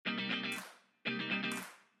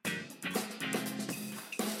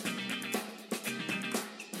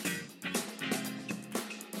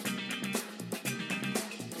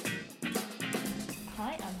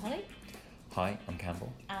Hi, I'm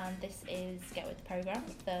Campbell. And this is Get With The Programme,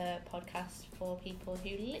 the podcast for people who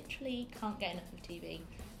literally can't get enough of TV.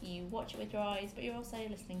 You watch it with your eyes, but you're also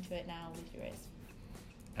listening to it now with your ears.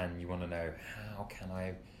 And you want to know how can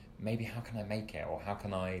I make it, or how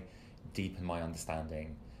can I deepen my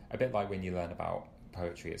understanding? A bit like when you learn about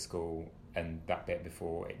poetry at school and that bit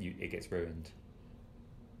before it gets ruined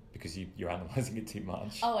because you're analysing it too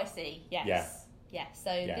much. Oh, I see. Yes. Yeah.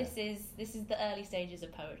 So this is the early stages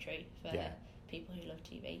of poetry for people who love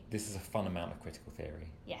TV. This is a fun amount of critical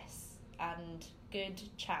theory. Yes, and good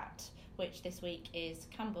chat, which this week is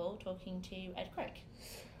Campbell talking to Ed Crick.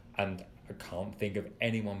 And I can't think of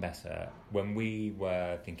anyone better. When we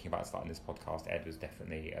were thinking about starting this podcast, Ed was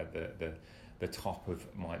definitely at the top of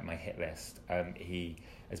my hit list. He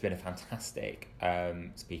has been a fantastic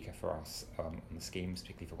speaker for us on the schemes,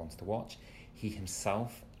 particularly for Ones to Watch. He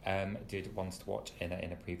himself did Ones to Watch in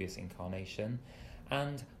a previous incarnation.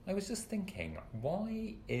 And I was just thinking,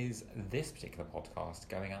 why is this particular podcast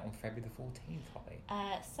going out on February the 14th, Holly?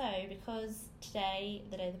 So, because today,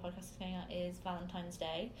 the day the podcast is going out, is Valentine's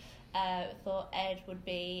Day, thought Ed would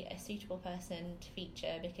be a suitable person to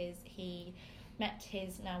feature because he met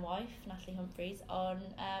his now wife, Natalie Humphreys, on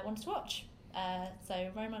Ones to Watch. So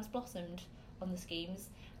romance blossomed on the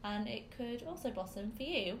schemes, and it could also blossom for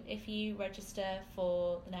you if you register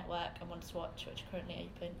for the network and Ones to Watch, which are currently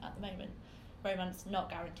open at the moment. Romance not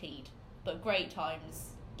guaranteed, but great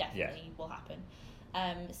times definitely will happen.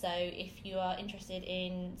 So if you are interested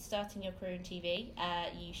in starting your career in TV,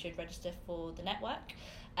 you should register for the network.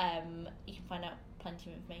 You can find out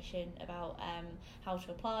plenty of information about how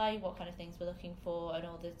to apply, what kind of things we're looking for, and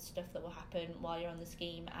all the stuff that will happen while you're on the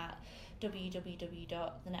scheme at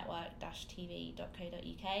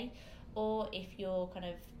www.thenetwork-tv.co.uk. Or if you're kind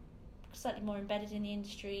of slightly more embedded in the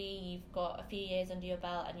industry, you've got a few years under your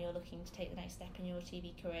belt and you're looking to take the next step in your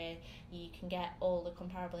TV career, you can get all the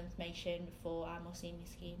comparable information for our more senior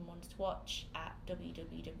scheme Ones to Watch at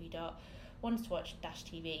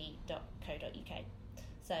www.onestowatch-tv.co.uk.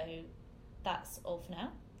 So that's all for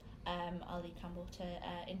now. I'll leave Campbell to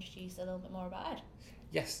introduce a little bit more about Ed.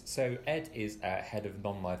 Yes, so Ed is head of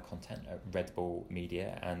non-live content at Red Bull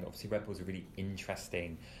Media, and obviously Red Bull is a really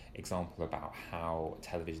interesting example about how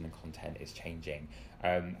television and content is changing.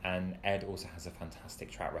 And Ed also has a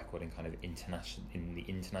fantastic track record in kind of the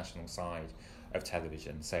international side of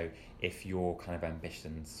television. So if your kind of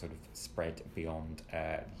ambitions sort of spread beyond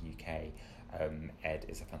the UK, Ed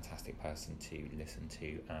is a fantastic person to listen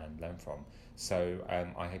to and learn from. So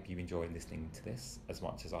I hope you enjoy listening to this as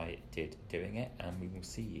much as I did doing it, and we will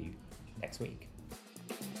see you next week.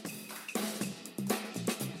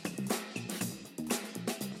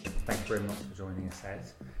 Thank you very much for joining us,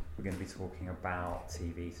 Ed. We're going to be talking about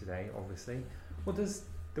TV today, obviously. What does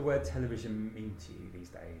the word television mean to you these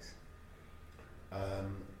days?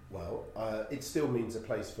 It still means a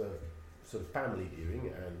place for sort of family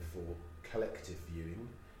viewing and for collective viewing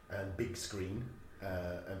and big screen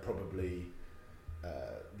and probably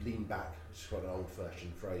lean back, which is quite an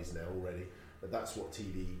old-fashioned phrase now already, but that's what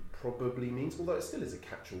TV probably means, although it still is a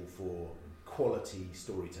catch-all for quality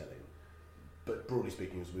storytelling. But broadly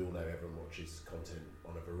speaking, as we all know, everyone watches content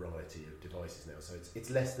on a variety of devices now, so it's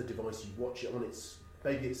less the device you watch it on,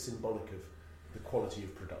 maybe it's symbolic of the quality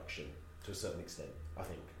of production to a certain extent, I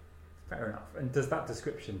think. Fair enough. And does that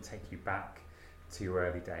description take you back to your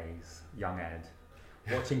early days, young Ed,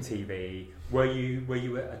 watching TV? Were you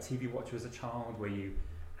a TV watcher as a child? Were you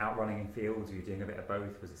out running in fields? Were you doing a bit of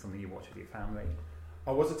both? Was it something you watched with your family?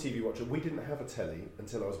 I was a TV watcher. We didn't have a telly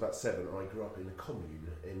until I was about 7. I grew up in a commune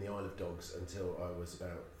in the Isle of Dogs until I was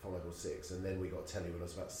about 5 or 6, and then we got a telly when I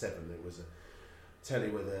was about 7. It was a telly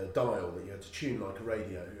with a dial that you had to tune like a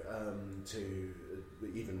radio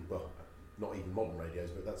not even modern radios,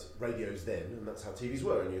 but that's radios then, and that's how TVs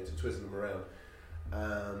were, and you had to twizzle them around.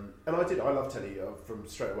 And I loved telly from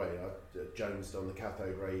straight away. I jonesed on the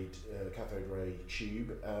cathode ray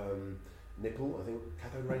tube nipple. I think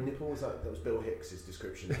cathode ray nipple was that was Bill Hicks's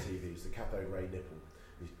description of TV. It's the cathode ray nipple.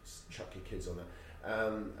 You chuck your kids on that.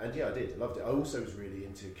 And yeah, I did, loved it. I also was really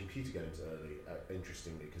into computer games early,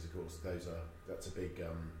 interestingly, because of course that's a big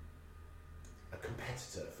a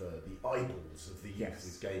competitor for the eyeballs of the youth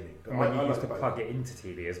is gaming. But I used to plug it into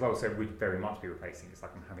TV as well, so it would very much be replacing. It's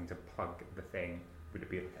like I'm having to plug the thing. Would it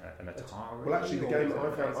be an Atari? Well, actually, the game I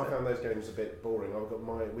found those games a bit boring.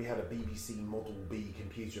 We had a BBC Model B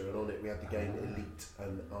computer, and on it we had the game Elite,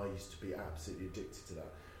 and I used to be absolutely addicted to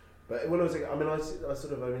that. But when I was, I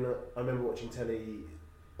remember watching telly.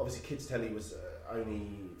 Obviously, kids' telly was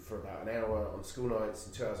only for about an hour on school nights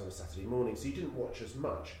and 2 hours on a Saturday morning, so you didn't watch as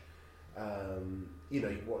much.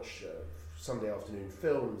 You'd watch Sunday afternoon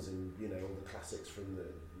films, and all the classics from the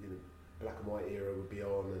black and white era would be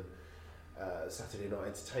on, and Saturday night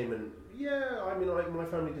entertainment. Yeah, I mean, my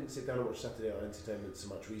family didn't sit down and watch Saturday night entertainment so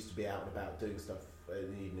much. We used to be out and about doing stuff in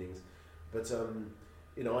the evenings, but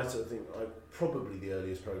I sort of think probably the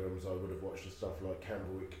earliest programs I would have watched are stuff like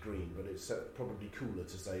Camberwick Green, but it's probably cooler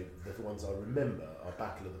to say the ones I remember are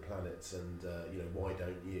Battle of the Planets and Why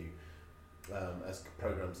Don't You, as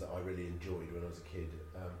programs that I really enjoyed when I was a kid.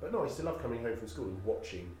 But no, I used to love coming home from school and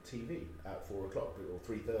watching TV at 4 o'clock or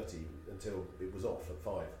 3:30 until it was off at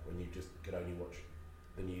 5, when you just could only watch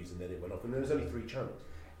the news and then it went off. And there was only 3 channels.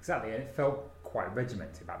 Exactly, and it felt quite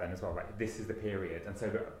regimented back then as well. Like, this is the period, and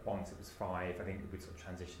so once it was 5, I think it would sort of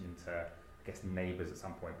transition into, I guess, Neighbours at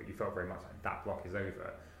some point. But you felt very much like that block is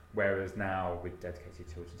over. Whereas now with dedicated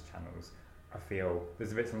children's channels, I feel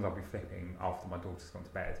there's a bit sometimes I'll be flipping after my daughter's gone to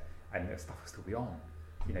bed, and the stuff will still be on.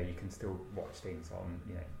 You can still watch things on,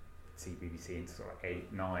 CBBC into sort of like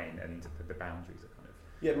 8, 9, and the boundaries are kind of.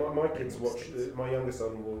 Yeah, my kids watch. My younger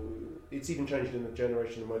son will. It's even changed in the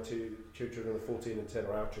generation of my 2 children, are 14 and 10,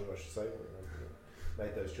 or our children, I should say. I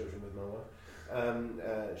made those children with my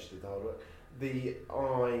wife. She did the hard work. The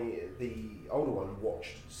older one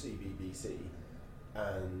watched CBBC,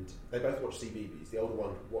 and they both watch CBBC. The older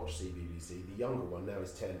one watched CBBC. The younger one, now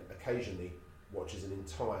is 10, occasionally watches an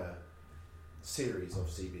entire series of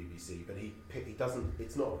CBBC, but he doesn't.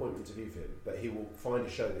 It's not appointment to view for him, but he will find a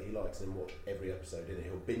show that he likes and watch every episode in it.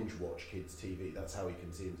 He'll binge watch kids' TV. That's how he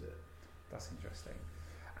consumes it. That's interesting.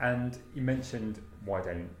 And you mentioned Why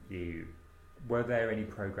Don't You? Were there any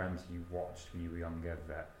programs you watched when you were younger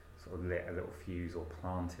that sort of lit a little fuse or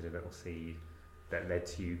planted a little seed that led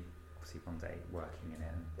to you, obviously, one day working in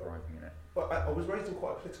it and thriving in it? Well, I was raised in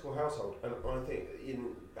quite a political household, and I think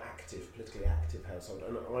in politically active household,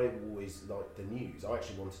 and I always liked the news. I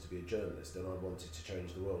actually wanted to be a journalist, and I wanted to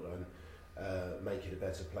change the world and make it a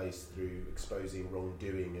better place through exposing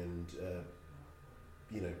wrongdoing and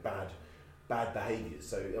bad behaviours.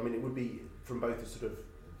 So I mean, it would be from both a sort of,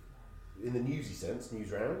 in the newsy sense,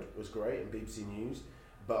 Newsround was great and BBC News,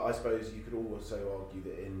 but I suppose you could also argue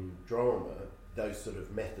that in drama, those sort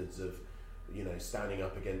of methods of standing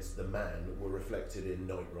up against the man were reflected in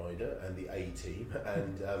Knight Rider and the A-Team,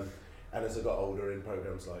 and as I got older, in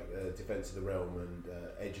programmes like Defence of the Realm and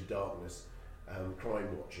Edge of Darkness,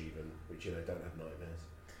 Crime Watch even, which don't have nightmares.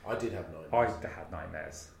 I did have nightmares. I had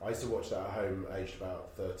nightmares. I used to watch that at home, aged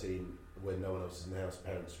about 13, when no one else was in the house.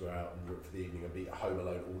 Parents were out and worked for the evening, and be home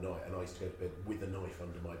alone all night, and I used to go to bed with a knife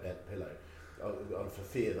under my bed pillow, for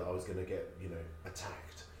fear that I was going to get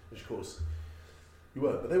attacked, which of course you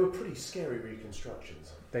weren't, but they were pretty scary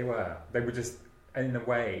reconstructions. They were just, in a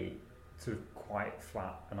way, sort of quite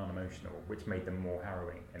flat and unemotional, which made them more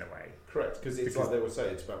harrowing in a way. Correct, because like they would say,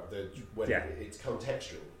 it's about it's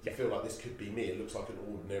contextual. You Yeah. feel like this could be me. It looks like an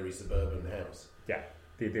ordinary suburban house. Yeah,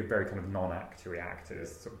 they're very kind of non-actory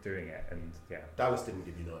actors sort of doing it, and yeah. Dallas didn't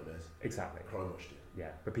give you nightmares. Exactly. Crime Watch did.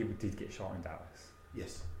 Yeah, but people did get shot in Dallas.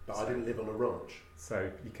 Yes, but I didn't live on a ranch. So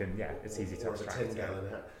you can, it's easy to abstract. Or a 10-gallon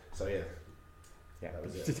hat. So yeah. Yeah,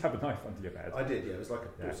 but you did have a knife under your bed. I did, yeah. It was like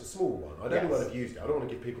it was a small one. I don't know whether I've used it. I don't want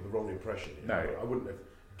to give people the wrong impression. No. I wouldn't have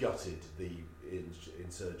gutted the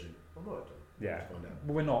insurgent. I might have done. Yeah. Find out.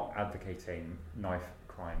 Well, we're not advocating knife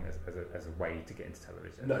crime as a way to get into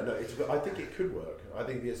television. No. I think it could work. I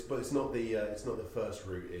think but it's not the first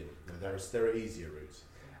route in. No, there are easier routes.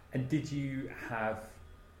 And did you have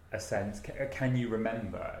a sense? Can you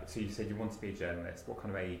remember? So you said you wanted to be a journalist. What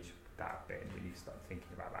kind of age would that have been when you started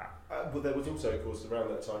thinking about that? Well, there was also, of course, around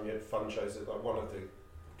that time you had fun shows. Like one of the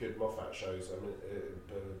good Moffat shows. I mean,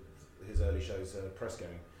 his early shows, Press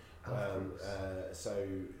Gang.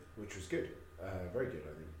 Which was good, very good,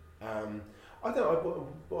 I think.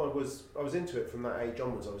 I was into it from that age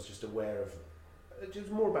onwards. I was just aware of. It was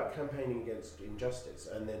more about campaigning against injustice,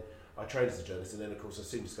 and then I trained as a journalist, and then of course I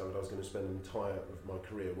soon discovered I was going to spend an entire of my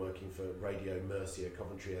career working for Radio Mercia,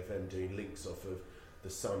 Coventry FM, doing links off of the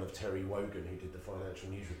son of Terry Wogan, who did the financial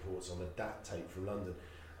news reports on a DAT tape from London.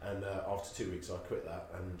 And after 2 weeks I quit that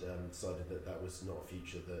and decided that was not a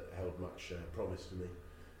future that held much promise for me.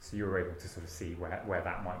 So you were able to sort of see where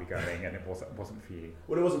that might be going, and it wasn't for you.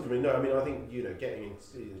 Well, it wasn't for me. No, I mean, I think getting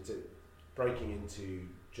breaking into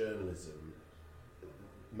journalism,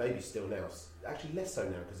 maybe still now, actually less so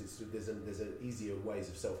now, because there's easier ways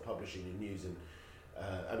of self-publishing your news, and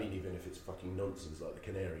I mean, even if it's fucking nonsense like the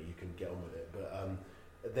Canary, you can get on with it.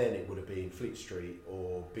 But then it would have been Fleet Street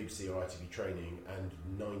or BBC or ITV training, and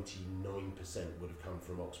 99% would have come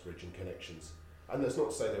from Oxbridge and connections. And that's not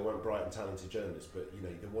to say they weren't bright and talented journalists, but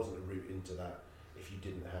there wasn't a route into that if you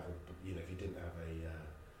didn't have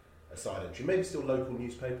a side entry. Maybe still local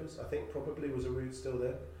newspapers, I think probably was a route still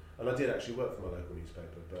there. And I did actually work for my local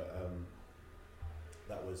newspaper, but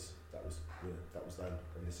that was then,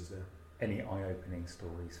 and this is now. Any eye-opening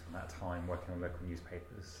stories from that time working on local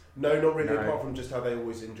newspapers? No, not really. No. Apart from just how they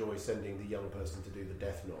always enjoy sending the young person to do the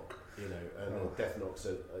death knock, and death knocks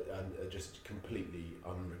are just completely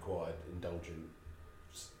unrequired, indulgent,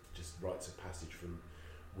 just rites of passage from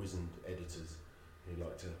wizened editors who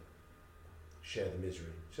like to share the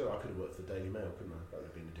misery. So I could have worked for the Daily Mail, couldn't I? That would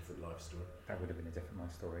have been a different life story. That would have been a different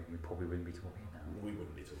life story. We probably wouldn't be talking now. We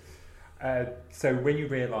wouldn't be talking. So when you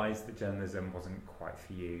realised that journalism wasn't quite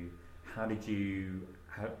for you, how did you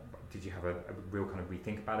have a real kind of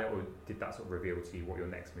rethink about it, or did that sort of reveal to you what your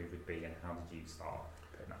next move would be, and how did you start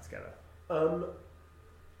putting that together?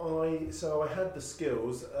 I had the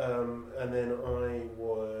skills, and then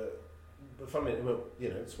but funnily, well,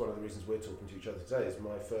 it's one of the reasons we're talking to each other today. Is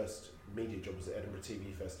my first media job was at Edinburgh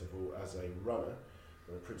TV Festival as a runner,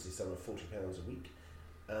 a princely sum of £40 a week.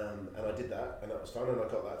 And I did that, and that was fun, and I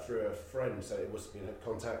got that through a friend, so it was,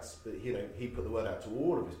 contacts, but, he put the word out to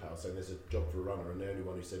all of his pals saying there's a job for a runner, and the only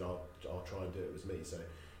one who said, I'll try and do it was me, so,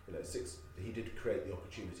 he did create the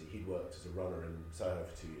opportunity. He'd worked as a runner in Soho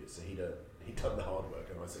for 2 years, so he'd done the hard work,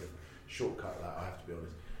 and I sort of shortcut that, I have to be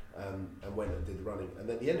honest, and went and did the running, and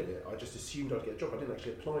at the end of it, I just assumed I'd get a job. I didn't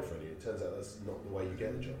actually apply for any. It turns out that's not the way you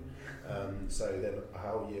get a job. So then a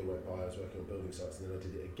whole year went by, I was working on building sites, and then I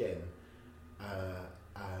did it again,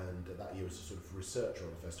 and that year was a sort of researcher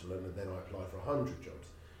on the festival, and then I applied for 100 jobs,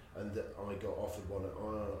 and I got offered one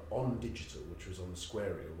on Digital, which was on the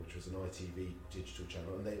Square Reel, which was an ITV digital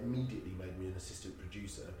channel, and they immediately made me an assistant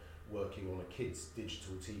producer working on a kids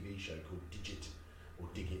digital TV show called Digit,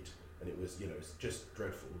 and it was it's just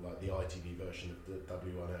dreadful, like the ITV version of the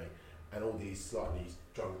W1A, and all these slightly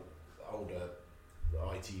drunk older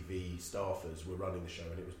ITV staffers were running the show,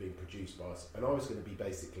 and it was being produced by us, and I was going to be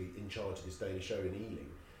basically in charge of this daily show in Ealing,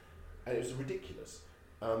 and it was ridiculous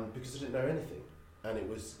because I didn't know anything, and it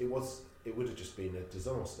would have just been a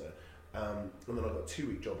disaster. And then I got a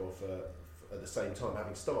 2-week job offer at the same time,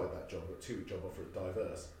 having started that job. I got a 2-week job offer at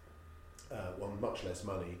Diverse, one much less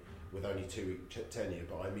money with only 2-week tenure,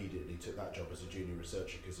 but I immediately took that job as a junior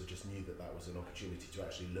researcher because I just knew that was an opportunity to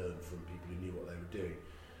actually learn from people who knew what they were doing.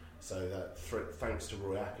 So that thanks to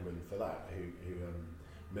Roy Ackerman for that, who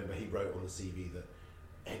remember he wrote on the CV that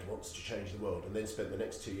Ed wants to change the world, and then spent the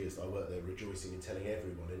next 2 years that I worked there rejoicing and telling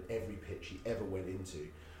everyone in every pitch he ever went into,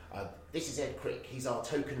 this is Ed Crick, he's our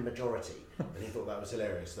token majority. And he thought that was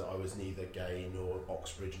hilarious, that I was neither gay nor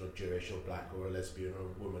Oxbridge nor Jewish or black or a lesbian or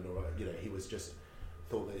a woman, or he was just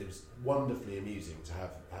thought that it was wonderfully amusing to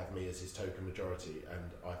have me as his token majority,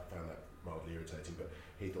 and I found that mildly irritating, but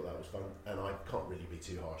he thought that was fun, and I can't really be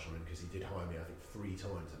too harsh on him because he did hire me I think 3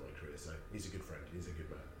 times in my career, so he's a good friend, he's a good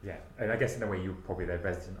man. Yeah, and I guess in a way you're probably their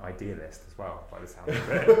resident idealist as well, by the sound of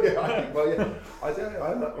it.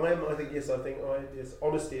 Yes,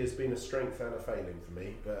 honesty has been a strength and a failing for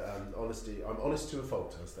me, but I'm honest to a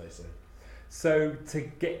fault, as they say. So to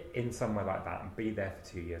get in somewhere like that and be there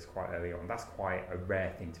for 2 years quite early on, that's quite a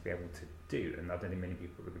rare thing to be able to do, and I don't think many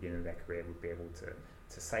people at the beginning of their career would be able to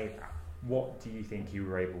say that. What do you think you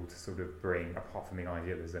were able to sort of bring, apart from the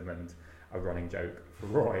idealism and a running joke for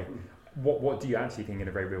Roy? What do you actually think, in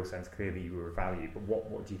a very real sense? Clearly you were of value, but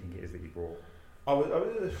what do you think it is that you brought?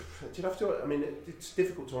 You'd have to. I mean, it's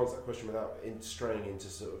difficult to answer that question without straying into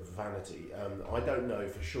sort of vanity. I don't know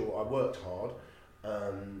for sure. I worked hard.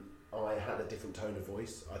 I had a different tone of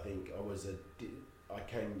voice. I think I went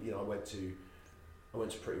to a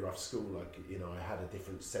pretty rough school. I had a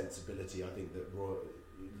different sensibility. I think that Roy,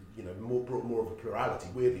 brought more of a plurality,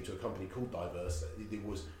 weirdly, to a company called Diverse. There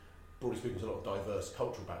was, broadly speaking, a lot of diverse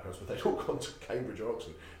cultural backgrounds, but they'd all gone to Cambridge or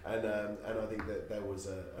Oxford, and I think that there was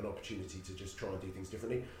an opportunity to just try and do things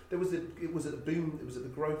differently. It was at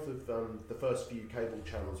the growth of the first few cable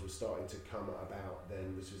channels were starting to come about.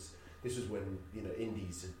 Then this was when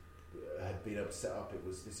indies had been able to set up.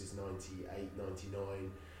 This is 98,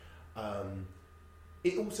 99.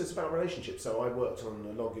 It also is about relationships. So I worked on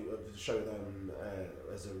a show with them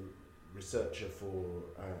as a researcher for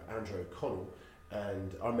Andrew O'Connell,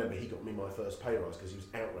 and I remember he got me my first pay rise because he was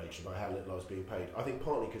outraged about how little I was being paid. I think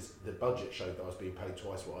partly because the budget showed that I was being paid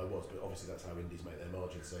twice what I was, but obviously that's how indies make their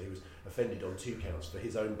margins. So he was offended on 2 counts, for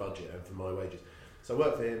his own budget and for my wages. So I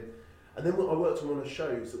worked for him. And then I worked on one of the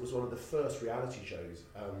shows that was one of the first reality shows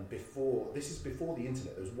before the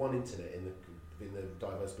internet. There was one internet in the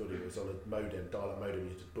Diverse building. It was on a modem, dial-up modem. You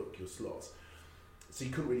had to book your slots, so you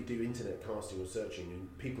couldn't really do internet casting or searching.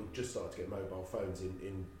 And people just started to get mobile phones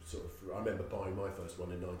in sort of. I remember buying my first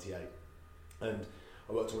one in '98, and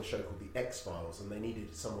I worked on a show called The X-Files, and they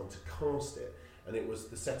needed someone to cast it. And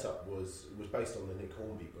the setup was based on the Nick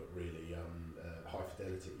Hornby book, really, High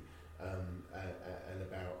Fidelity, and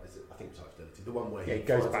about, I think it was High Fidelity, the one where he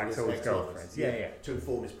goes back to all his girlfriends, to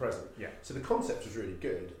inform his present. Yeah. So the concept was really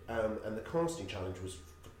good, and the casting challenge was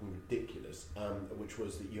ridiculous, which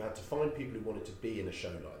was that you had to find people who wanted to be in a show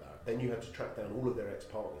like that. Then you had to track down all of their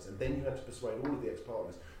ex-partners, and then you had to persuade all of the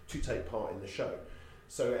ex-partners to take part in the show.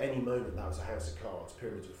 So at any moment, that was a house of cards,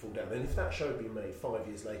 pyramids would fall down. And if that show had been made 5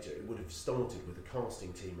 years later, it would have started with a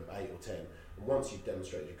casting team of 8 or 10. And once you'd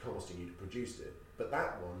demonstrated your casting, you'd have produced it. But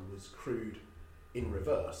that one was crewed in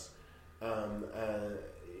reverse.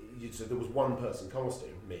 So there was one person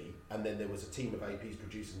casting, me, and then there was a team of APs,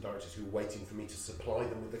 producers and directors who were waiting for me to supply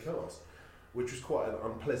them with the cast, which was quite an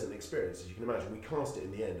unpleasant experience, as you can imagine. We cast it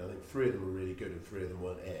in the end. I think 3 of them were really good and 3 of them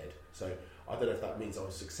weren't aired. So I don't know if that means I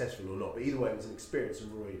was successful or not, but either way it was an experience,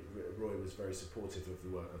 and Roy was very supportive of the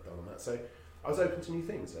work I've done on that. So I was open to new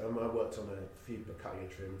things. I worked on a few cutting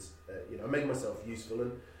edge films. I made myself useful,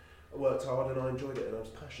 and I worked hard, and I enjoyed it, and I was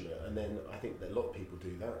passionate. And then I think that a lot of people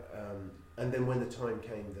do that. And then when the time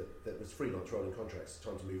came that was freelance rolling contracts,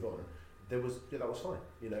 time to move on, that was fine.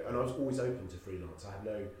 And I was always open to freelance. I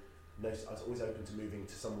was always open to moving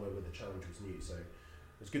to somewhere where the challenge was new. So it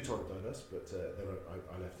was a good time at Diverse, but then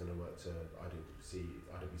I left and I worked at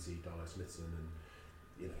IWC, Darlow Smithson,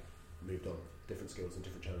 and moved on. Different skills and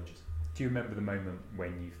different challenges. Do you remember the moment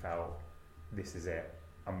when you felt, this is it,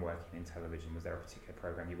 I'm working in television? Was there a particular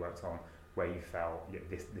programme you worked on where you felt,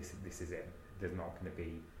 this is it, there's not going to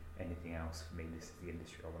be anything else for me, this is the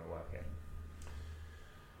industry I want to work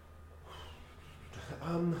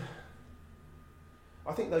in?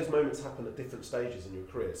 I think those moments happen at different stages in your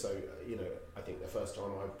career. So, I think the first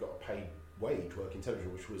time I got a paid wage working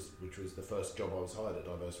television, which was the first job I was hired at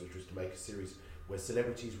Diverse, which was to make a series where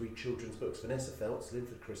celebrities read children's books. Vanessa Feltz,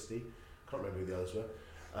 Linford Christie, can't remember who the others were.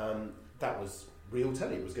 That was real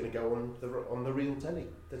telly. It was going to go on the real telly,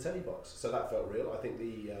 the telly box. So that felt real. I think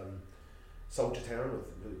the Soldier Town,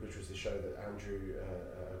 which was the show that Andrew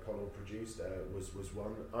O'Connell produced, was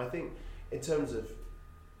one. I think in terms of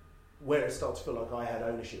where it started to feel like I had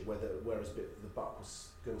ownership, whereas the buck was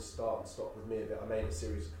going to start and stop with me a bit. I made a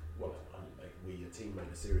series, a team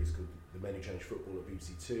made a series called The Men Who Changed Football at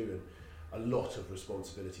BBC Two, and a lot of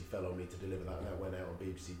responsibility fell on me to deliver that, and that went out on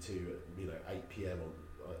BBC Two at 8 p.m.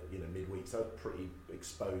 on midweek. So a pretty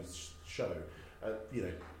exposed show.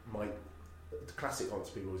 My classic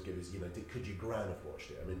answer people always give is, could you Gran have watched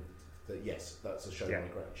it? I mean, yes, that's a show. My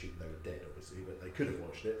Gran, they were dead obviously, but they could have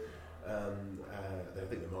watched it. I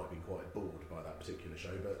think they might have been quite bored by that particular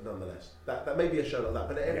show, but nonetheless, that may be a show like that.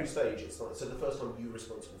 But at every stage, it's like, so the first time you're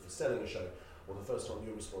responsible for selling a show, or the first time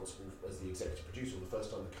you're responsible as the executive producer, or the first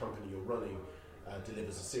time the company you're running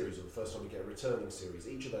delivers a series, or the first time you get a returning series,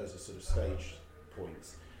 each of those are sort of stage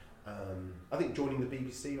points. I think joining the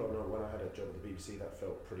BBC, when I had a job at the BBC, that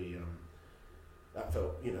felt pretty. That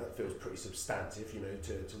feels pretty substantive.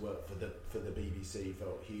 To work for the BBC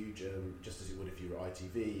felt huge, just as it would if you were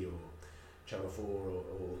ITV or Channel 4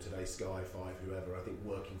 or today Sky 5, whoever. I think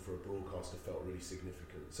working for a broadcaster felt really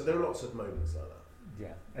significant. So there are lots of moments like that.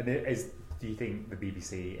 Yeah, and do you think the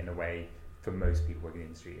BBC, in a way, for most people working in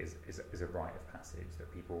the industry, is a rite of passage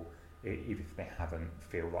that people, even if they haven't,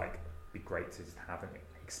 feel like it'd be great to just have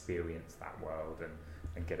experience that world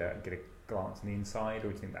and get a glance on the inside, or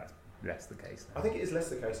do you think that's less the case now? I think it is less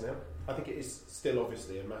the case now. I think it is still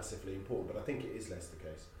obviously and massively important, but I think it is less the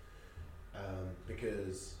case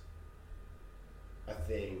because I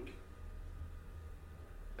think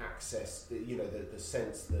access, the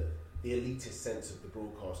sense that the elitist sense of the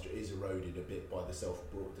broadcaster is eroded a bit by the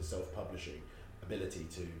self-publishing ability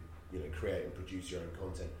to create and produce your own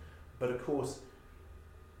content. But of course,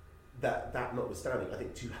 that notwithstanding, I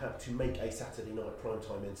think to make a Saturday night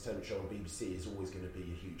primetime entertainment show on BBC is always going to be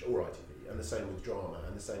a huge, or ITV, and the same with drama,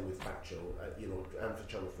 and the same with factual, and for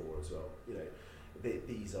Channel 4 as well.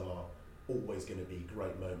 These are always going to be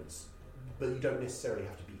great moments, but you don't necessarily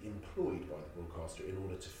have to be employed by the broadcaster in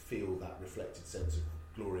order to feel that reflected sense of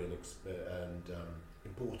glory and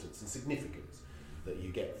importance and significance that you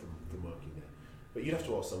get from working there. But you'd have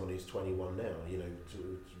to ask someone who's 21 now,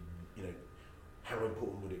 how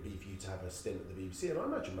important would it be for you to have a stint at the BBC? And I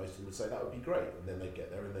imagine most of them would say that would be great, and then they'd get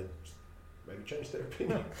there and they'd maybe change their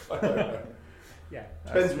opinion. I don't know. Yeah,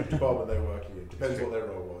 depends which department they were working in. Depends what their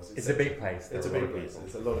role was. It's a big place. It's a big place.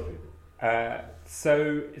 It's a lot of people.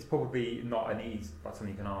 So it's probably not an easy, but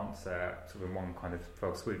something you can answer sort of in one kind of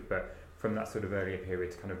fell swoop. But from that sort of earlier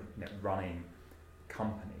period to kind of running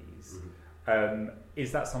companies,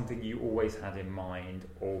 is that something you always had in mind,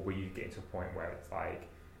 or were you getting to a point where it's like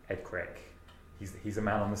Ed Crick, he's a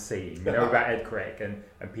man on the scene. You know about Ed Crick, and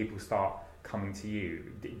people start coming to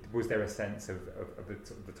you. Was there a sense of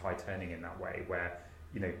the tide turning in that way, where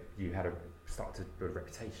you had start to build a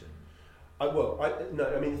reputation? No.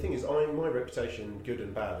 I mean, the thing is, my reputation, good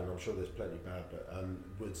and bad, and I'm sure there's plenty bad, but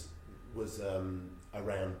was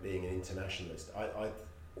around being an internationalist.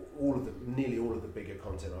 Nearly all of the bigger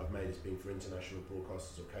content I've made has been for international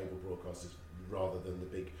broadcasters or cable broadcasters rather than the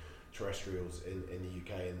big terrestrials in the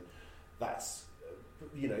UK, and that's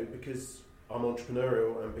because I'm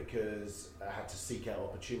entrepreneurial and because I had to seek out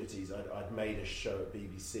opportunities. I'd made a show at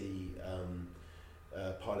BBC,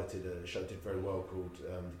 piloted a show that did very well called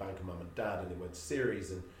The Banker Mum and Dad, and it went to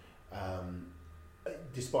series, and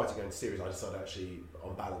despite it going to series, I decided actually,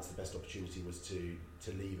 on balance, the best opportunity was to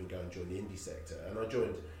leave and go and join the indie sector. And I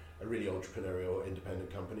joined a really entrepreneurial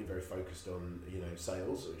independent company, very focused on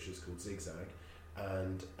sales, which was called Zigzag,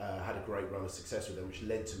 and had a great run of success with them, which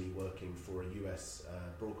led to me working for a US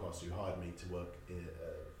broadcaster who hired me to work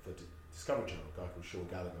for Discovery Channel. A guy called Sean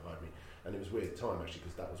Gallagher hired me, and it was a weird time actually,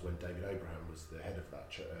 because that was when David Abraham was the head of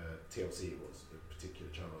that TLC. It was the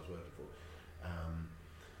particular channel I was working for,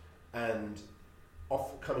 and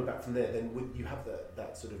coming back from there, then you have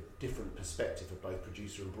that sort of different perspective of both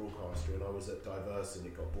producer and broadcaster. And I was at Diverse, and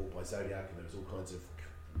it got bought by Zodiac, and there was all kinds of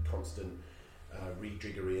constant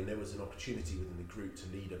rejiggery, and there was an opportunity within the group to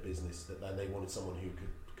lead a business that they wanted someone who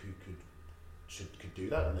could do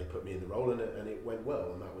that, and they put me in the role, and it went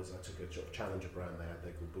well. And that was, I took a sort of challenger brand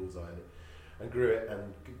they called Bullseye, and grew it,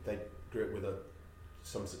 and they grew it with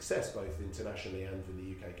some success both internationally and for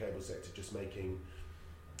the UK cable sector, just making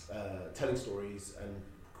telling stories and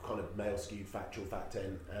kind of male skewed, factual,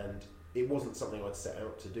 fact-end, and it wasn't something I'd set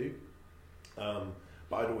out to do,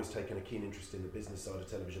 but I'd always taken a keen interest in the business side of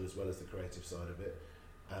television as well as the creative side of it,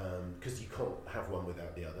 because you can't have one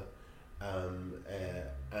without the other,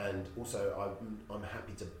 and also I'm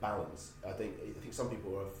happy to balance. I think some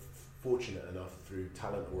people are fortunate enough through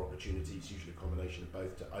talent or opportunities, usually a combination of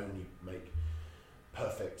both, to only make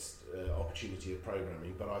perfect opportunity of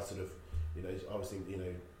programming. But I sort of, I was thinking,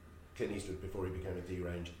 Clint Eastwood, before he became a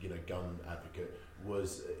deranged, gun advocate,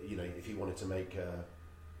 was, if he wanted to make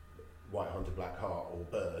White Hunter, Black Heart or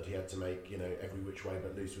Bird, he had to make, Every Which Way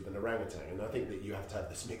But Loose with an orangutan. And I think that you have to have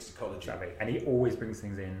this mixed ecology. Exactly. And he always brings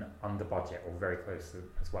things in under budget or very close to,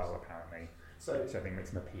 as well, apparently. So I think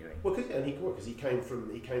makes him appealing. Well, because he came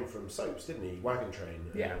from soaps, didn't he? Wagon Train,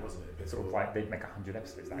 wasn't it? Sort of like they'd make 100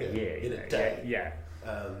 episodes that year in a day. Yeah.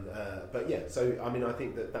 But yeah, so I mean, I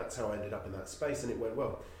think that's how I ended up in that space, and it went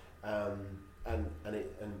well, and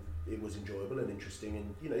it was enjoyable and interesting,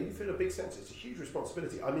 and you feel a big sense. It's a huge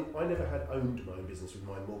responsibility. I mean, I never had owned my own business with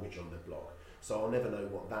my mortgage on the block, so I'll never know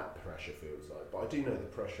what that pressure feels like. But I do know the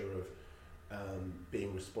pressure of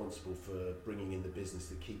being responsible for bringing in the business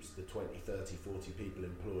that keeps the 20, 30, 40 people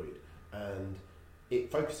employed, and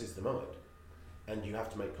it focuses the mind, and you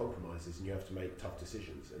have to make compromises and you have to make tough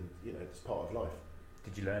decisions, and it's part of life.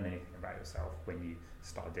 Did you learn anything about yourself when you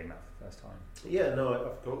started doing that for the first time? Yeah, no,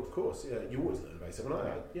 of course. Yeah, you always learn about yourself,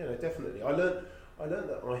 and definitely. I learned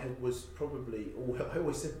that I was probably. I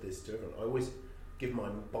always said this to everyone. I always give my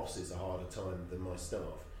bosses a harder time than my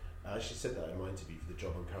staff. I actually said that in my interview for the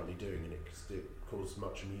job I'm currently doing, and it caused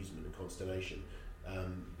much amusement and consternation.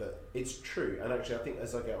 But it's true, and actually, I think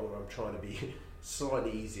as I get older, I'm trying to be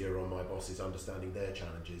slightly easier on my bosses, understanding their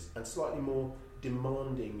challenges, and slightly more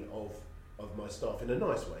demanding of my staff in a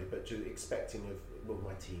nice way, but to expecting of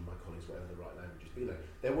my team, my colleagues, whatever the right language is. But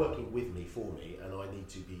they're working with me, for me, and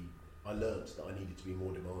I learnt that I needed to be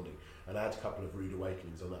more demanding. And I had a couple of rude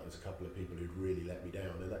awakenings on that. There's a couple of people who'd really let me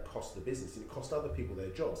down, and that cost the business, and it cost other people their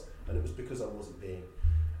jobs, and it was because I wasn't being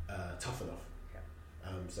tough enough.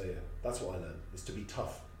 So that's what I learned, is to be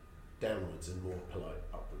tough downwards and more polite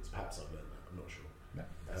upwards. Perhaps I've learned that, I'm not sure. No,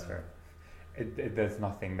 that's fair. There's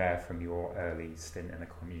nothing there from your early stint in a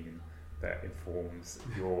commune that informs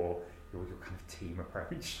your kind of team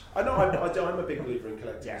approach. I know I'm a big believer in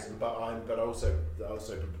collectivism, but I also I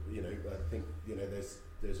think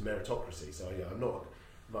there's meritocracy. So I'm not.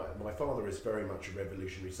 My father is very much a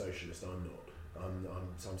revolutionary socialist. I'm not.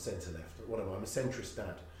 I'm centre left. What am I? I'm a centrist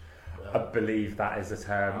dad. I believe that is a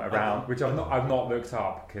term around which I've not looked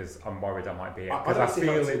up because I'm worried I might be it, because I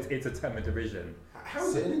feel it's a term of division. How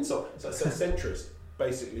is it an insult? So centrist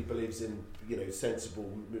basically believes in sensible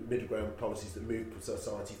middle ground policies that move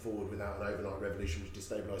society forward without an overnight revolution which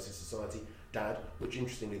destabilises society. Dad, which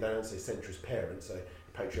interestingly they don't say centrist parent, so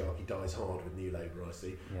patriarchy dies hard with New Labour, I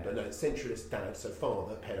see. Yeah. But no, centralist dad, so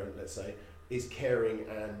father, parent, let's say, is caring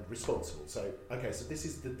and responsible. So, okay, so this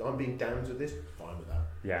is I'm being damned with this. Fine with that.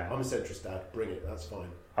 Yeah. I'm a centrist dad. Bring it. That's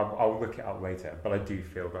fine. I'll look it up later, but I do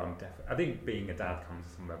feel that I'm definitely. I think being a dad comes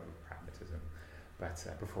with some level of pragmatism.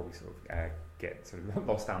 But before we sort of get sort of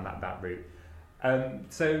lost down that route,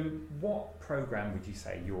 so what program would you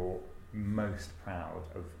say you're most proud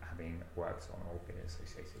of having worked on or been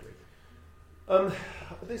associated with?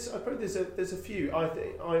 There's a few. I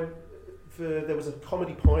think there was a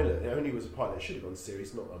comedy pilot. It only was a pilot. It should have gone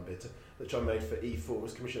series. Not that I'm bitter. Which I made for E4. It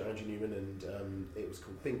was commissioned Andrew Newman, and it was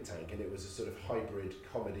called Think Tank, and it was a sort of hybrid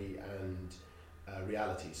comedy and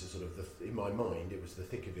reality. So sort of in my mind, it was the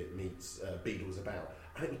thick of it meets Beadle's About,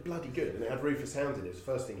 and it was bloody good. And it had Rufus Hound in it. It was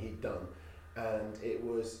the first thing he'd done, and it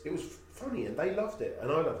was funny, and they loved it,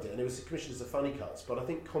 and I loved it, and it was commissioned as a funny cuts. But I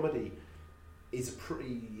think comedy is a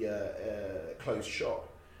pretty closed shop,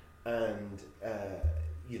 and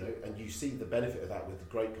and you see the benefit of that with the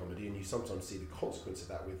great comedy, and you sometimes see the consequence of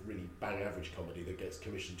that with really bang average comedy that gets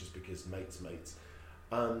commissioned just because mates.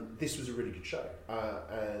 This was a really good show,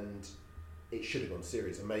 and it should have gone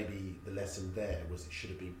series. And maybe the lesson there was it should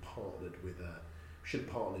have been partnered with a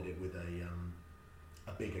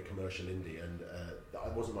bigger commercial indie, and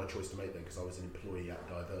it wasn't my choice to make them because I was an employee at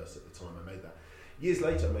Diverse at the time I made that. Years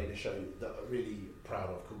later, I made a show that I'm really proud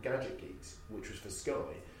of called Gadget Geeks, which was for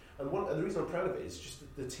Sky. And the reason I'm proud of it is just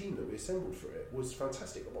the team that we assembled for it was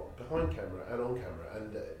fantastic, behind camera and on camera.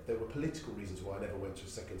 And there were political reasons why I never went to a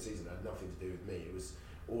second season. It had nothing to do with me. It was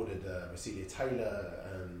ordered by Celia Taylor,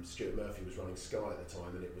 and Stuart Murphy was running Sky at the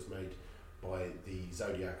time, and it was made by the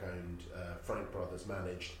Zodiac-owned, Frank Brothers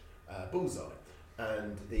managed Bullseye.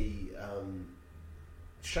 And the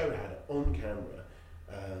show had on camera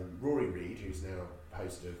Rory Reid, who's now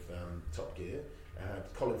host of Top Gear,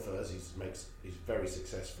 had Colin Furze, who's very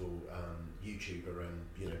successful YouTuber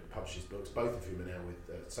and publishes books, both of whom are now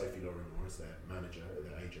with Sophie Laurie as their manager,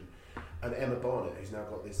 their agent, and Emma Barnett, who's now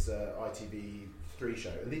got this ITV3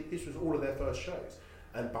 show. And this was all of their first shows.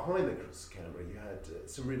 And behind the camera, you had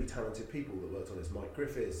some really talented people that worked on this. Mike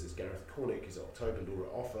Griffiths, there's Gareth Cornick, who's October, Laura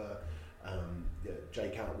Offer,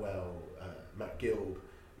 Jake Outwell, Matt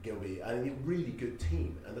Gilby, and a really good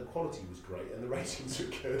team, and the quality was great, and the ratings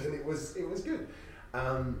were good, and it was good.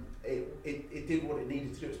 It did what it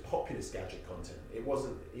needed to do. It was populist gadget content. It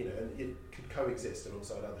wasn't, and it could coexist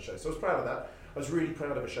alongside other shows. So I was proud of that. I was really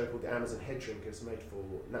proud of a show called The Amazon Head Shrinkers, made for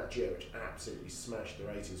Nat Geo, which absolutely smashed the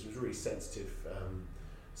ratings. It was a really sensitive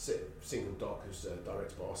single doc, was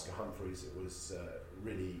directed by Oscar Humphreys. It was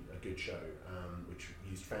really a good show, which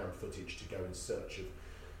used found footage to go in search of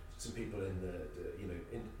some people in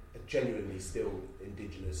in a genuinely still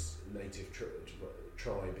indigenous native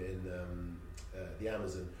tribe in the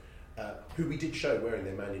Amazon, who we did show wearing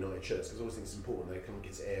their Man United shirts, because I always think it's important. They kind of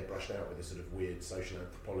gets airbrushed out with this sort of weird social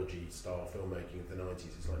anthropology style filmmaking of the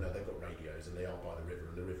 90s. It's like, no, they've got radios and they are by the river,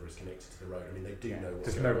 and the river is connected to the road. I mean, they do know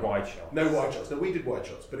what's going on. There's no wide shots. No wide shots. No, we did wide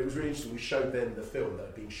shots, but it was really interesting. We showed them the film that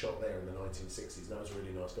had been shot there in the 1960s, and that was a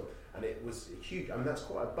really nice film. And it was huge. I mean, that's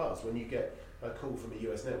quite a buzz when you get a call from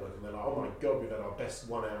a US network and they're like, oh my God, we've had our best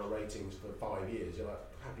 1 hour ratings for 5 years. You're like,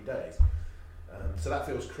 happy days. So that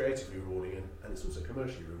feels creatively rewarding, and it's also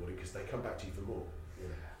commercially rewarding because they come back to you for more.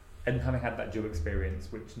 And having had that dual experience,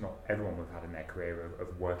 which not everyone would have had in their career,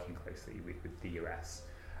 of working closely with the US,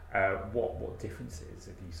 what differences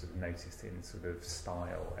have you sort of noticed in sort of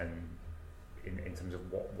style and in terms of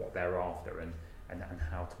what they're after and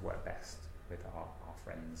how to work best with our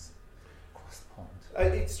friends across the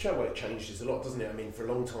pond? It's it changes a lot, doesn't it? I mean, for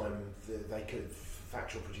a long time,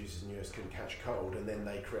 factual producers in the US couldn't catch a cold, and then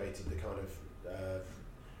they created the kind of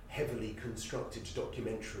heavily constructed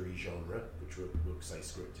documentary genre, which we'll say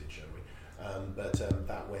scripted, shall we? But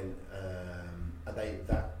that went, and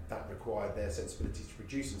that required their sensibility to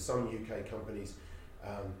produce, and some UK companies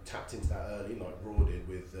tapped into that early, like Raw did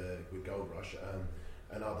with Gold Rush,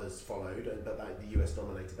 and others followed, but the US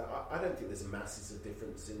dominated that. I don't think there's a massive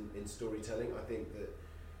difference in storytelling. I think that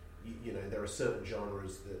there are certain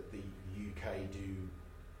genres that the UK do.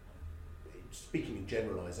 Speaking in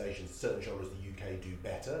generalisations, certain genres the UK do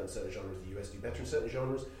better, and certain genres the US do better, and certain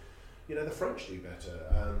genres, the French do better.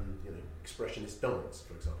 Expressionist dance,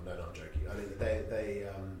 for example. No, I'm joking. I mean,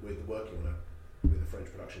 we're working with a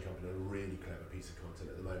French production company on a really clever piece of content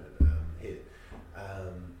at the moment here.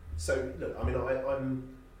 So look, I mean,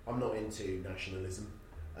 I'm not into nationalism,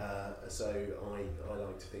 so I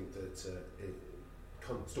like to think that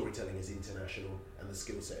storytelling is international and the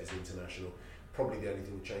skill set is international. Probably the only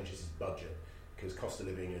thing that changes is budget, because cost of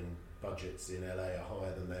living and budgets in LA are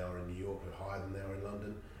higher than they are in New York, or higher than they are in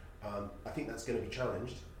London. I think that's going to be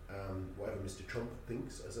challenged, whatever Mr. Trump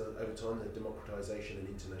thinks over time, the democratisation and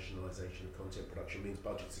internationalisation of content production means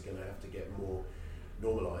budgets are going to have to get more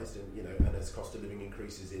normalised, and as cost of living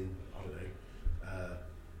increases in, I don't know,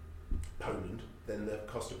 Poland, then the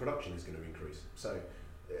cost of production is going to increase. So,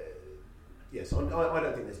 yes, I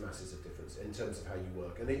don't think there's masses of difference in terms of how you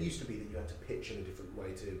work. And it used to be that you had to pitch in a different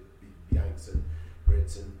way to Yanks and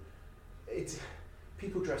Brits, and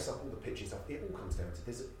people dress up all the pitching stuff. It all comes down to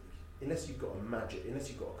unless you've got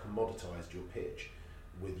commoditised your pitch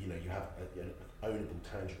with, you have an ownable,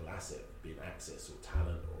 tangible asset, be it access or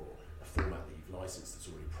talent or a format that you've licensed that's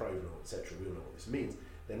already proven, or etc. We all know what this means.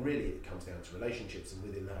 Then really it comes down to relationships, and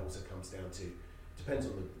within that also comes down to, depends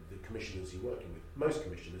on the commissioners you're working with. Most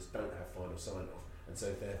commissioners don't have final sign-off, and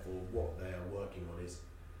so therefore what they are working on is,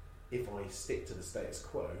 if I stick to the status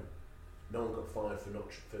quo, no one got fired for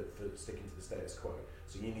sticking to the status quo.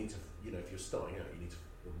 So you need to, if you're starting out, you need to,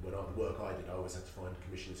 the work I did, I always had to find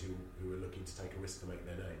commissioners who were looking to take a risk to make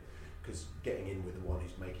their name, because getting in with the one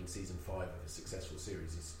who's making season 5 of a successful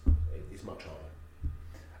series is much harder.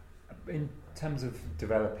 In terms of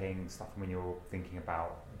developing stuff, when you're thinking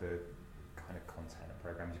about the kind of content and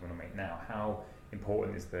programs you want to make now, how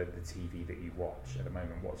important is the TV that you watch at the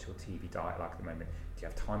moment? What's your TV diet like at the moment? Do you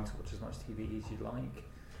have time to watch as much TV as you'd like?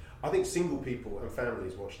 I think single people and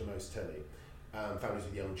families watch the most telly. Families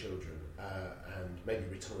with young children and maybe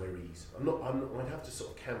retirees. I'd have to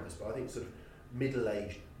sort of canvass, but I think sort of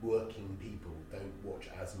middle-aged working people don't watch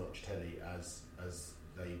as much telly as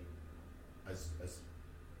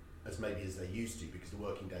maybe as they used to, because the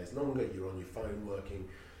working day is longer. You're on your phone working.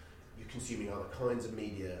 You're consuming other kinds of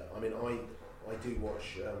media. I mean, I do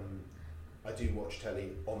watch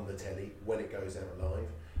telly on the telly when it goes out live.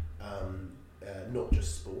 Not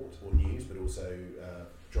just sport or news, but also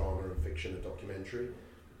drama and fiction and documentary.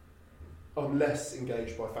 I'm less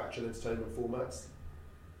engaged by factual entertainment formats.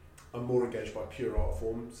 I'm more engaged by pure art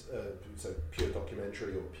forms, so pure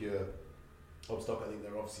documentary or pure on stock. I think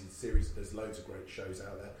there are obviously there's loads of great shows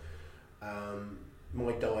out there.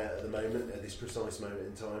 My diet at the moment, at this precise moment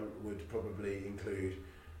in time, would probably include,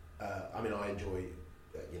 I enjoy,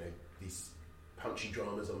 these punchy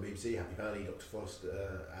dramas on BBC, Happy Valley, Dr.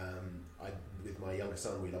 Foster. With my younger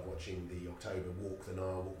son, we love watching the October Walk the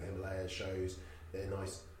Nile, Walk the Himalayas shows. They're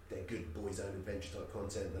nice, they're good boys' own adventure type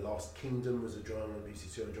content. The Last Kingdom was a drama on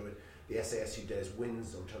BBC Two I enjoyed. The SAS Who Dares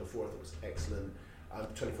Wins on Channel 4 I thought was excellent.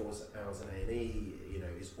 24 Hours on A&E,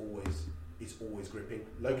 is always gripping.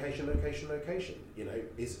 Location.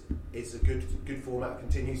 Is a good format,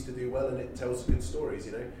 continues to do well, and it tells good stories.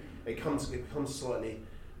 It becomes slightly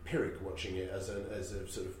Pyrrhic watching it as a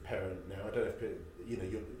sort of parent now. I don't know if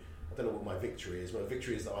I don't know what my victory is. My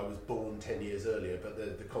victory is that I was born 10 years earlier, but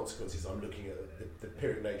the consequences I'm looking at, the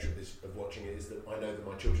Pyrrhic nature of watching it is that I know that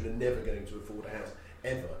my children are never going to afford a house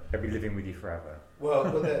ever. They'll be living with you forever. Well,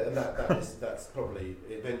 that's probably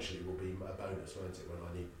eventually will be a bonus, won't it, when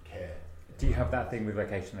I need care. Do you have that thing with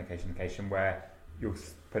location, where you'll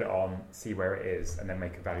put it on, see where it is, and then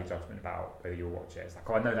make a value judgment about whether you'll watch it? It's like,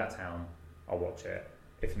 I know that town, I'll watch it.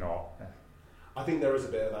 If not... I think there is a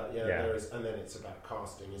bit of that, yeah. There is, and then it's about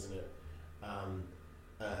casting, isn't it?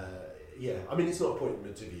 It's not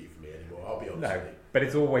appointment to view for me anymore, I'll be honest with you. But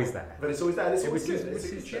it's always there. And it's always good. It's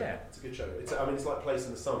a good show. Yeah. It's a good show. It's like Place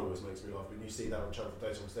in the Sun always makes me laugh. When you see that on Channel 4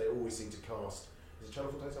 Daytime, they always seem to cast... Is it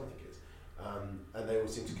Channel 4 Daytime? I think it is. And they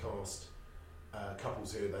always seem to cast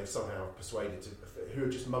couples who they've somehow persuaded to... who are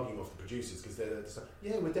just mugging off the producers, because they're just like,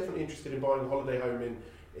 we're definitely interested in buying a holiday home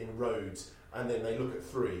in Rhodes. And then they look at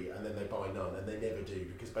 3, and then they buy none, and they never do,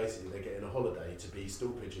 because basically they're getting a holiday to be stool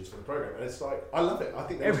pigeons for the programme. And it's like, I love it. I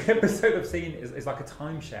think every episode I've seen is like a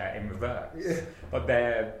timeshare in reverse. Yeah. But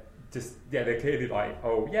they're just, they're clearly like,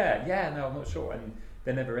 no, I'm not sure. And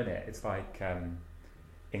they're never in it. It's like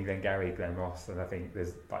England, Gary, Glenn Ross, and I think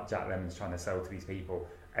there's like Jack Lemmon's trying to sell to these people,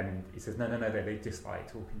 and he says, no, they just like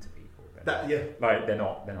talking to people. Like they're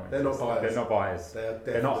not buyers. They're not buyers.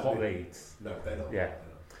 They're not hot leads. No, they're not. Yeah.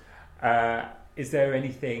 Is there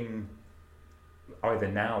anything either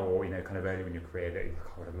now or kind of early in your career that I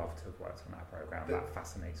would have loved to have worked on that programme? That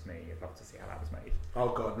fascinates me. I'd love to see how that was made. Oh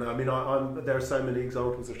God, no! I mean, there are so many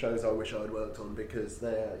examples of shows I wish I'd worked on, because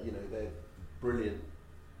they're brilliant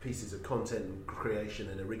pieces of content and creation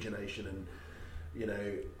and origination, and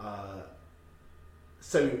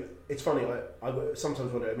so it's funny. I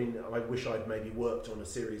sometimes wonder. I mean, I wish I'd maybe worked on a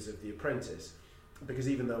series of The Apprentice. Because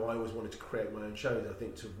even though I always wanted to create my own shows, I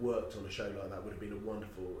think to have worked on a show like that would have been a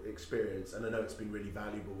wonderful experience. And I know it's been really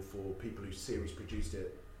valuable for people who series produced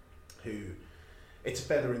it, who it's a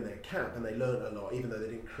feather in their cap, and they learn a lot. Even though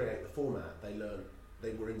they didn't create the format, they learn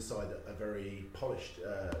they were inside a very polished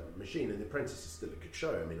machine, and The Apprentice is still a good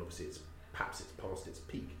show. I mean, obviously it's past its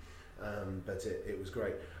peak, but it was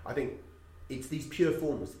great. I think it's these pure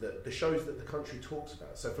forms, that the shows that the country talks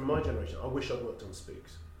about. So from my generation, I wish I'd worked on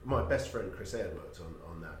Spooks. My best friend Chris Aird worked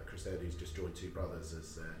on that. Chris Aird, who's just joined Two Brothers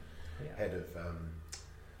as head of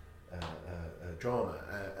drama,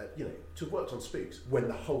 to have worked on Spooks when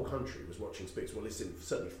the whole country was watching Spooks. Well, it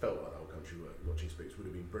certainly felt like the whole country were watching Spooks, would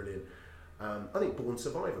have been brilliant. I think Born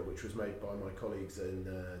Survivor, which was made by my colleagues in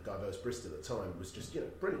Diverse Bristol at the time, was just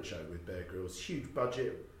brilliant show with Bear Grylls, huge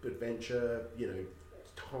budget, adventure,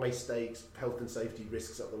 high stakes, health and safety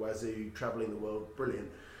risks up the wazoo, travelling the world, brilliant.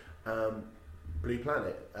 Blue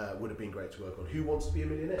Planet would have been great to work on. Who Wants to Be a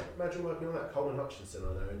Millionaire? Imagine working on that. Coleman Hutchinson,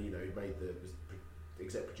 I know, and he was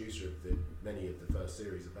exec producer of many of the first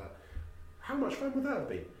series of that. How much fun would that have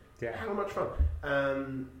been? Yeah. How much fun?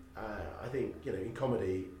 I think in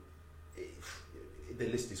comedy, the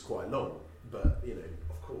list is quite long, but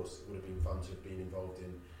of course, it would have been fun to have been involved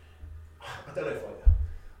in. I don't know if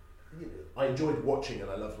I enjoyed watching, and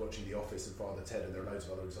I loved watching The Office and Father Ted, and there are loads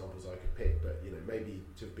of other examples I could pick, but maybe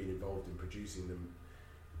to have been involved in producing them,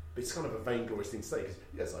 it's kind of a vainglorious thing to say, because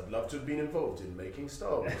yes, I'd love to have been involved in making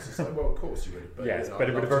Star Wars. It's like, well, of course you would have, but yes, but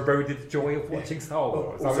it would have eroded the joy of watching Star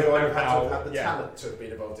Wars. Also, I'd have to have had the talent to have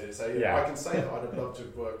been involved in it, so I can say that I'd have loved to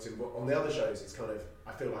have worked on the other shows. It's kind of,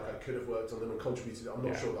 I feel like I could have worked on them and contributed. I'm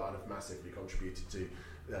not sure that I'd have massively contributed to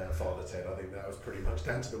Father Ted. I think that was pretty much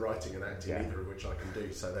down to the writing and acting, neither of which I can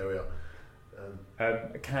do, so there we are.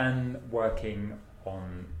 Can working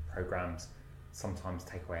on programmes sometimes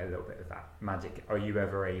take away a little bit of that magic? Are you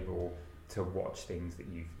ever able to watch things that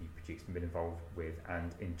you've produced and been involved with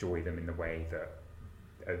and enjoy them in the way that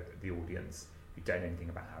the audience who don't know anything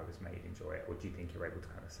about how it was made enjoy it? Or do you think you're able to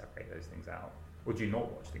kind of separate those things out? Or do you not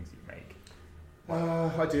watch things that you make?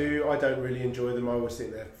 I do. I don't really enjoy them. I always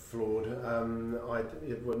think they're flawed.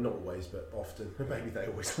 Well, not always, but often. Maybe they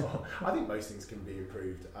always are. I think most things can be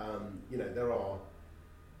improved. There are.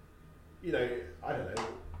 I don't know.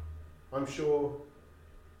 I'm sure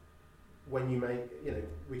when you make,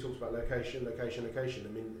 we talked about location. I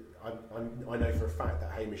mean, I know for a fact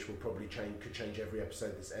that Hamish will probably could change every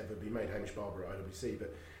episode that's ever been made. Hamish Barber at IWC,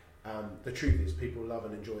 but. The truth is, people love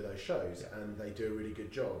and enjoy those shows, and they do a really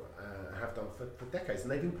good job, have done for decades,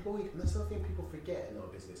 and they've employed, and that's something people forget in our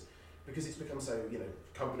business, because it's become so,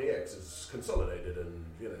 Company X is consolidated, and,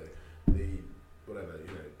 the, whatever,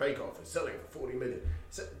 Bake Off is selling for 40 million.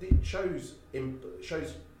 So the shows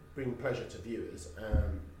bring pleasure to viewers,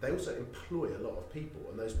 they also employ a lot of people,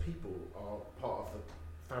 and those people are part of the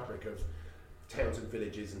fabric of towns and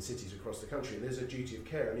villages and cities across the country, and there's a duty of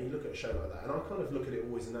care. And you look at a show like that, and I kind of look at it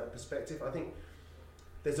always in that perspective. I think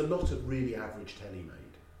there's a lot of really average telly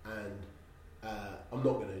made, and I'm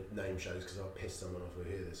not going to name shows because I'll piss someone off who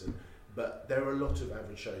hear this, but there are a lot of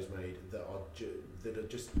average shows made that are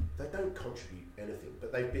just they don't contribute anything,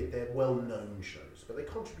 but they're well-known shows, but they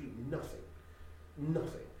contribute nothing.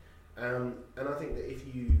 And I think that if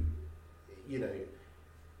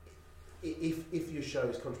if your show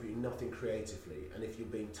is contributing nothing creatively, and if you're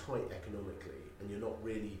being tight economically, and you're not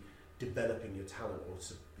really developing your talent or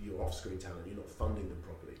your off-screen talent, you're not funding them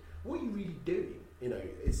properly, what are you really doing?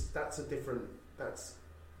 That's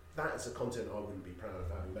a content I wouldn't be proud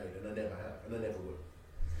of having made, and I never have, and I never will.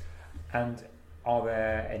 And are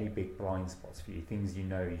there any big blind spots for you? Things you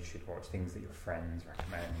should watch, things that your friends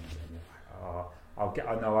recommend, and you're like,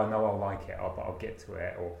 I know I'll like it, but I'll get to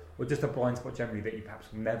it, or just a blind spot generally that you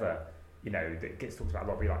perhaps will never. That gets talked about a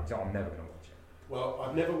lot, but you're like, I'm never going to watch it. Well,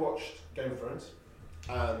 I've never watched Game of Thrones,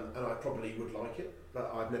 and I probably would like it,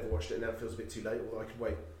 but I've never watched it, and now it feels a bit too late, although I could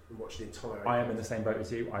wait and watch the entire... I am in the same boat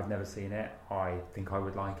as you. I've never seen it. I think I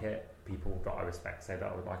would like it. People that I respect say that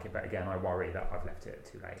I would like it, but again, I worry that I've left it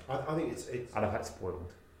too late. I think it's... And I've had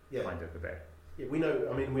spoiled, kind of a bit. Yeah, we know...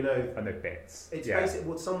 I know bits. It's basically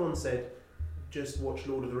what someone said, just watch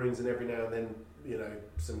Lord of the Rings and every now and then,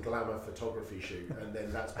 some glamour photography shoot, and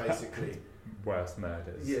then that's basically... Worst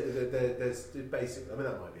murders. Yeah, there's basic. that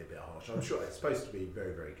might be a bit harsh. I'm sure it's supposed to be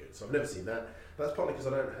very, very good. So I've never seen that. But that's partly because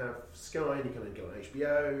I don't have Sky, and you can only go on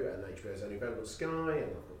HBO, and HBO's only available on Sky, and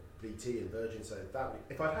I've got BT and Virgin. So that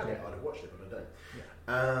if I had it, I'd have watched it, but I don't.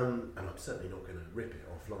 Yeah. And I'm certainly not going to rip it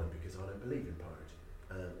offline because I don't believe in pirating.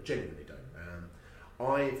 I genuinely don't.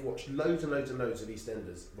 I've watched loads and loads and loads of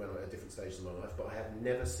EastEnders when I'm at different stages of my life, but I have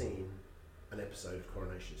never seen an episode of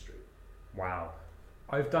Coronation Street. Wow.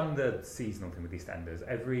 I've done the seasonal thing with EastEnders.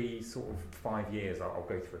 Every sort of 5 years, I'll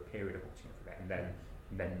go through a period of watching it for a bit,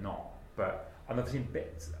 and then not. But I've seen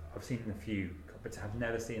bits. I've seen a few, but I've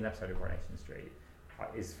never seen an episode of Coronation Street.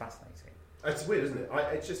 It's fascinating. It's weird, isn't it?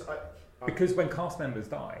 Because when cast members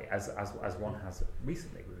die, as one has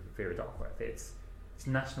recently with Vera Duckworth, it's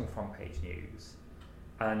national front page news.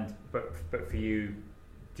 But for you,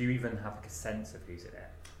 do you even have like a sense of who's in it?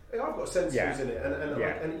 Yeah, I've got a sense of who's in it, and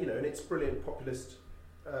Yeah. it's brilliant populist.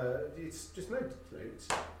 It's just it's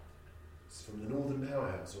from the Northern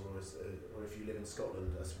Powerhouse, or if you live in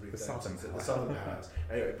Scotland, that's The Southern the Southern Powerhouse.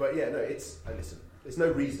 Anyway, but yeah, no, listen. There's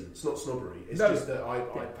no reason. It's not snobbery. It's just that I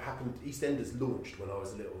happened. EastEnders launched when I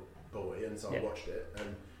was a little boy, and so I watched it,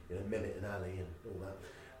 and Mehmet and Ali and all that,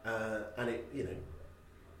 and it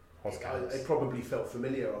probably felt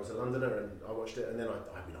familiar. I was a Londoner, and I watched it, and then I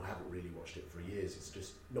haven't really watched it for years. It's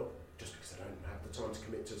just not just because I don't have the time to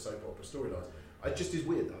commit to soap opera storylines. It just is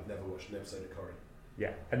weird that I've never watched an episode of Corrie.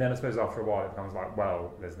 Yeah, and then I suppose after a while it becomes like,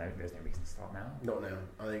 well, there's no reason to start now. Not now,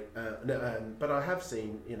 I think. But I have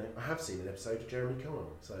seen, an episode of Jeremy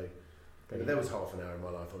Kyle. So there was half an hour in my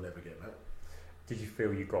life I'll never get back. Did you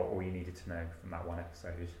feel you got all you needed to know from that one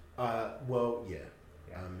episode? Well, yeah.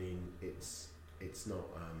 I mean, it's not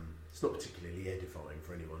particularly edifying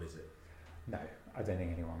for anyone, is it? No, I don't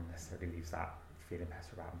think anyone necessarily leaves that feeling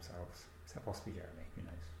better about themselves, except possibly Jeremy. Who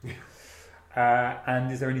knows?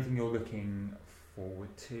 And is there anything you're looking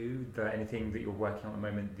forward to? Anything that you're working on at the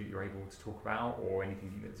moment that you're able to talk about, or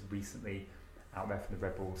anything that's recently out there from the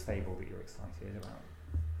Red Bull stable that you're excited about?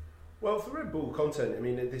 Well, for Red Bull content, I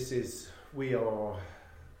mean, we've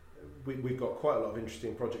got quite a lot of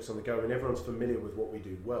interesting projects on the go, and everyone's familiar with what we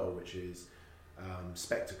do well, which is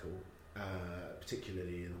spectacle,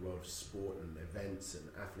 particularly in the world of sport and events and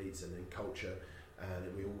athletes and in culture,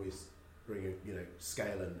 and we always bring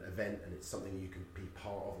scale and event, and it's something you can be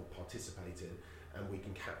part of or participate in, and we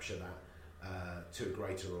can capture that to a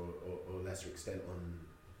greater or lesser extent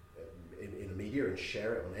in the media and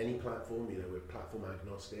share it on any platform. We're platform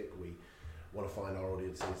agnostic. We want to find our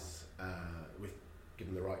audiences with give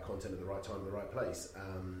them the right content at the right time in the right place.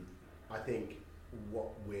 I think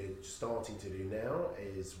what we're starting to do now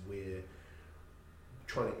is we're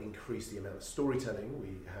trying to increase the amount of storytelling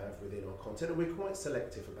we have within our content, and we're quite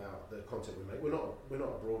selective about the content we make. We're not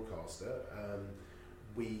a broadcaster.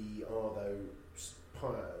 We are though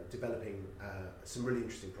developing some really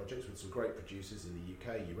interesting projects with some great producers in the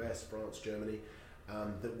UK, US, France, Germany,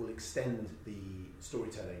 that will extend the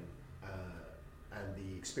storytelling and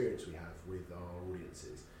the experience we have with our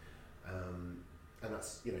audiences. And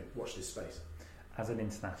that's, watch this space. As an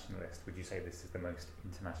internationalist, would you say this is the most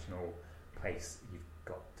international place you've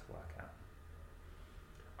got to work at?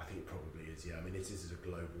 I think it probably is, yeah. I mean, this is a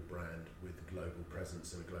global brand with a global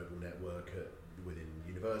presence and a global network within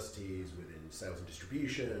universities, within sales and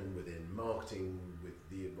distribution, within marketing, with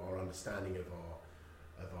our understanding of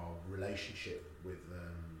our relationship with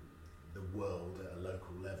the world at a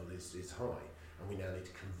local level is high, and we now need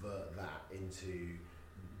to convert that into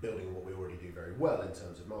building what we already do very well in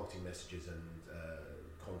terms of marketing messages and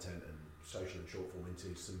content and social and short form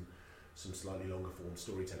into some slightly longer form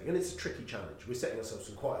storytelling. And it's a tricky challenge. We're setting ourselves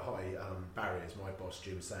some quite high barriers. My boss,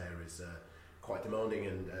 Jim Sayer, is quite demanding,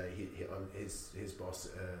 and his boss,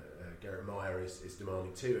 Garrett Meyer, is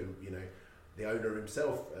demanding too. And the owner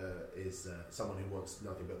himself is someone who wants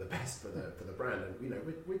nothing but the best for the brand. And we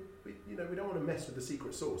don't want to mess with the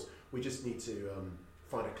secret sauce. We just need to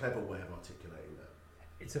find a clever way of articulating that.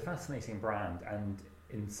 It's a fascinating brand, and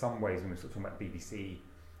in some ways, when we were talking about BBC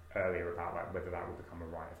earlier about whether that will become a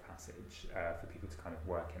rite of passage for people to kind of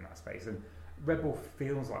work in that space, and Red Bull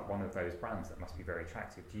feels like one of those brands that must be very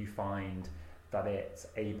attractive. Do you find that it's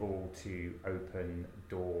able to open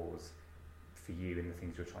doors for you in the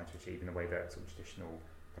things you're trying to achieve in a way that sort of traditional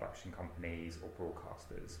production companies or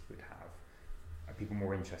broadcasters would have? Are people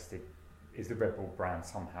more interested? Is the Red Bull brand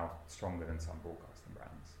somehow stronger than some broadcasting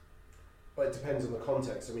brands? Well, it depends on the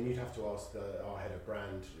context. I mean, you'd have to ask our head of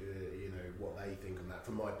brand, what they think on that.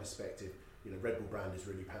 From my perspective, Red Bull brand is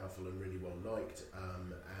really powerful and really well liked,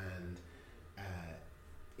 and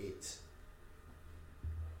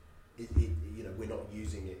we're not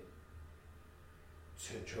using it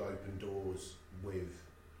to open doors with.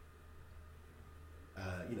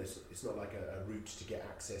 It's not like a route to get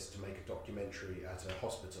access to make a documentary at a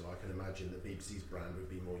hospital. I can imagine that BBC's brand would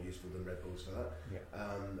be more useful than Red Bull's for that. Yeah.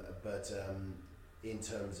 But in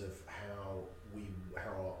terms of how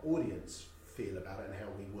our audience feel about it and how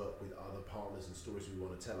we work with other partners and stories we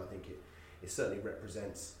want to tell, I think it certainly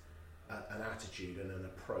represents an attitude and an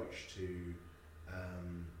approach to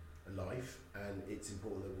life, and it's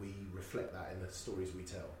important that we reflect that in the stories we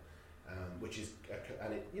tell. Which is,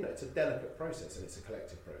 it's a delicate process, and it's a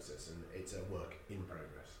collective process, and it's a work in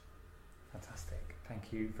progress. Fantastic.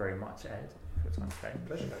 Thank you very much, Ed, for your time today.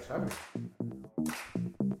 Pleasure. Thanks for having me.